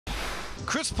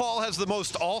Chris Paul has the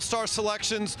most All-Star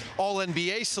selections,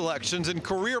 All-NBA selections, and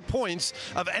career points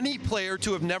of any player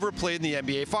to have never played in the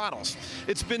NBA Finals.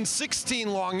 It's been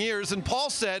 16 long years, and Paul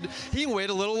said he can wait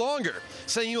a little longer,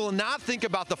 saying he will not think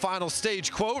about the final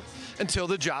stage, quote, until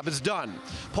the job is done.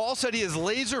 Paul said he is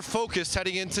laser focused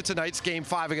heading into tonight's Game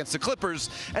 5 against the Clippers,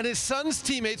 and his son's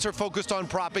teammates are focused on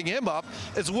propping him up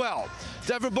as well.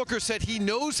 Devin Booker said he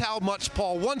knows how much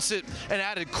Paul wants it and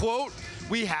added, quote,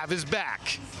 "We have his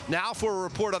back." Now for a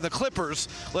report on the Clippers,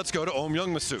 let's go to Om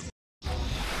Youngmisoo.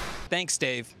 Thanks,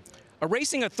 Dave.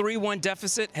 Erasing a 3-1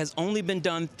 deficit has only been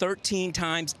done 13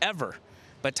 times ever.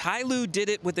 But Ty Lue did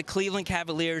it with the Cleveland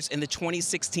Cavaliers in the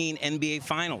 2016 NBA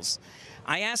Finals.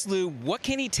 I asked Lue what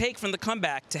can he take from the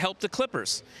comeback to help the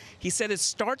Clippers. He said it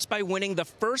starts by winning the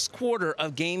first quarter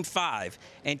of Game 5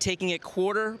 and taking it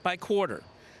quarter by quarter.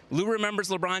 Lue remembers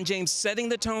LeBron James setting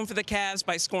the tone for the Cavs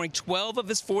by scoring 12 of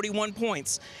his 41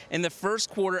 points in the first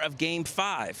quarter of Game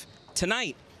 5.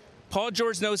 Tonight, Paul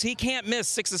George knows he can't miss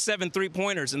 6 or 7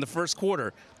 three-pointers in the first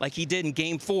quarter like he did in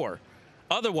Game 4.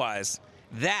 Otherwise,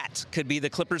 that could be the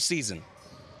Clippers season.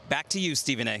 Back to you,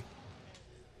 Stephen A.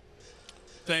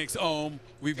 Thanks, Ohm.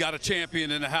 We've got a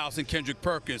champion in the house in Kendrick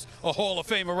Perkins, a Hall of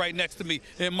Famer right next to me,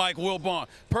 and Mike Wilbon.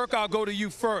 Perk, I'll go to you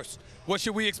first. What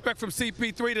should we expect from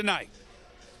CP3 tonight?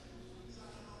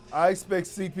 I expect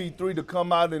CP3 to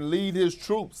come out and lead his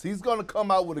troops. He's going to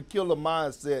come out with a killer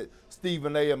mindset,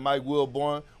 Stephen A. and Mike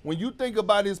Wilbon. When you think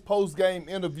about his post-game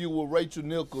interview with Rachel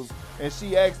Nichols, and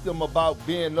she asked him about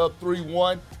being up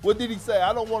 3-1, what did he say?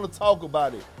 I don't want to talk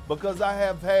about it because I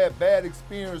have had bad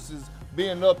experiences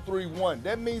being up 3-1.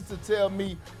 That means to tell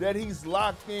me that he's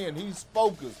locked in, he's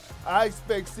focused. I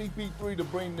expect CP3 to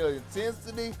bring the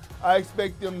intensity. I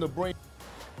expect them to bring.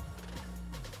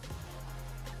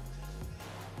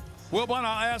 Wilbon,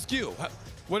 I'll ask you.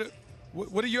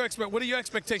 What are your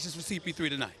expectations for CP3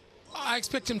 tonight? I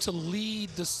expect him to lead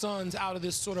the Suns out of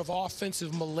this sort of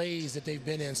offensive malaise that they've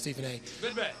been in, Stephen A.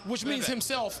 Which means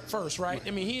himself first, right?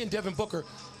 I mean, he and Devin Booker,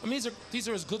 I mean, these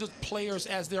are as good players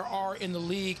as there are in the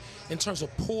league in terms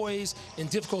of poise in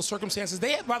difficult circumstances.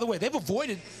 By the way, they've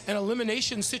avoided an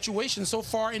elimination situation so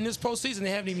far in this postseason.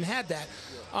 They haven't even had that.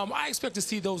 I expect to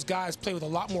see those guys play with a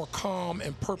lot more calm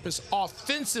and purpose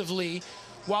offensively,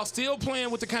 while still playing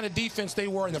with the kind of defense they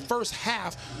were in the first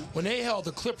half when they held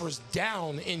the Clippers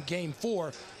down in Game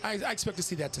 4. I expect to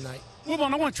see that tonight.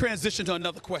 Wilbon, I want to transition to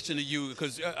another question to you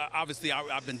because obviously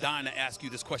I've been dying to ask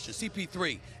you this question.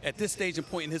 CP3, at this stage and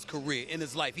point in his career, in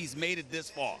his life, he's made it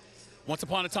this far. Once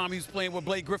upon a time, he was playing with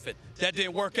Blake Griffin. That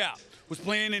didn't work out. Was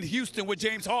playing in Houston with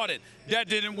James Harden. That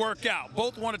didn't work out.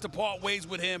 Both wanted to part ways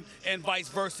with him and vice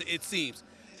versa, it seems.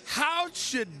 How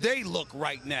should they look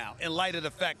right now in light of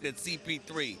the fact that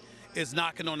CP3 is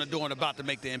knocking on the door and about to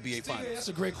make the NBA Finals? That's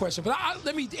a great question, but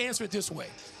let me answer it this way.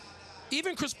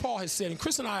 Even Chris Paul has said, and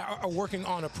Chris and I are working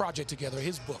on a project together,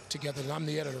 his book together, that I'm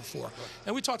the editor for.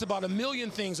 And we talked about a million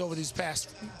things over these past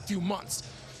few months.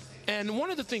 And one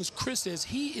of the things Chris is,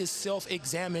 he is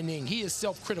self-examining. He is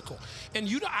self-critical. And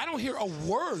I don't hear a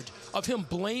word of him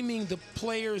blaming the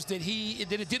players that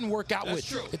it didn't work out with.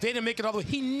 True. That they didn't make it all the way.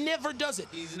 He never does it.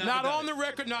 Not on the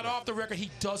record, not off the record.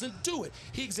 He doesn't do it.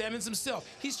 He examines himself.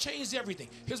 He's changed everything.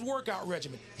 His workout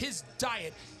regimen, his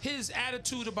diet, his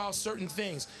attitude about certain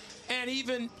things. And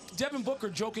even Devin Booker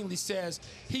jokingly says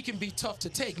he can be tough to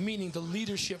take, meaning the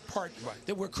leadership part,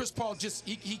 that where Chris Paul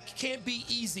he can't be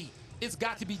easy. It's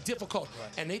got to be difficult.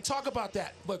 And they talk about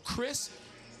that. But Chris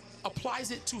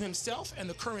applies it to himself and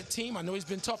the current team. I know he's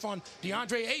been tough on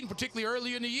DeAndre Ayton, particularly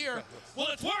earlier in the year. Well,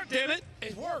 it's worked, damn it.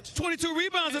 It worked. 22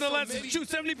 rebounds in the last shoot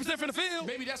 70% from the field.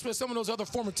 Maybe that's where some of those other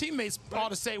former teammates ought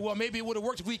to say, well, maybe it would have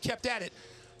worked if we kept at it.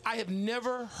 I have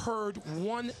never heard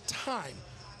one time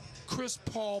Chris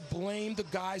Paul blame the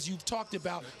guys you've talked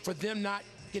about for them not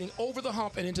getting over the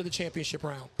hump and into the championship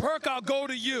round. Perk, I'll go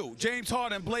to you. James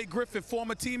Harden, Blake Griffin,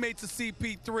 former teammates of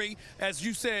CP3. As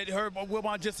you said,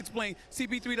 Wilbon just explained,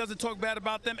 CP3 doesn't talk bad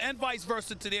about them and vice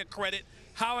versa to their credit.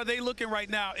 How are they looking right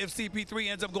now if CP3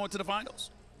 ends up going to the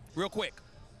finals? Real quick.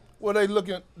 Well, they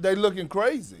looking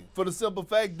crazy for the simple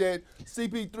fact that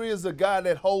CP3 is a guy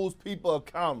that holds people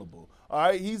accountable. All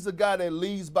right, he's a guy that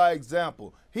leads by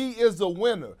example. He is a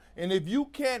winner. And if you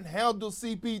can't handle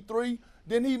CP3,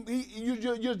 then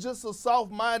you're just a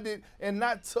soft-minded and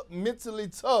not mentally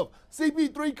tough.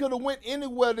 CP3 could have went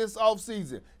anywhere this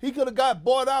offseason. He could have got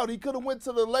bought out. He could have went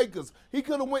to the Lakers. He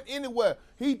could have went anywhere.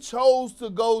 He chose to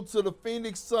go to the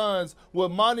Phoenix Suns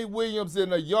with Monty Williams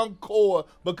and a young core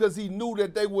because he knew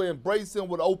that they would embrace him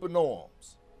with open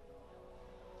arms.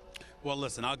 Well,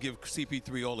 listen, I'll give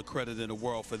CP3 all the credit in the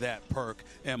world for that, Perk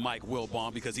and Mike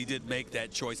Wilbon, because he did make that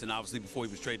choice, and obviously before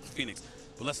he was traded to Phoenix.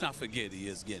 But let's not forget he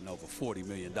is getting over $40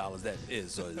 million. That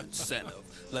is an incentive.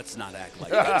 Let's not act like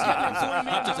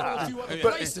that. A few other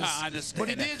places, I understand but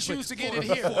he did that. choose to get it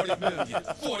here.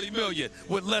 $40 million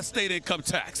with less state income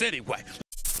tax. Anyway.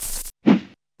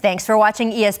 Thanks for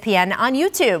watching ESPN on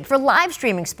YouTube. For live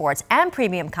streaming sports and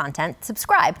premium content,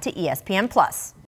 subscribe to ESPN+.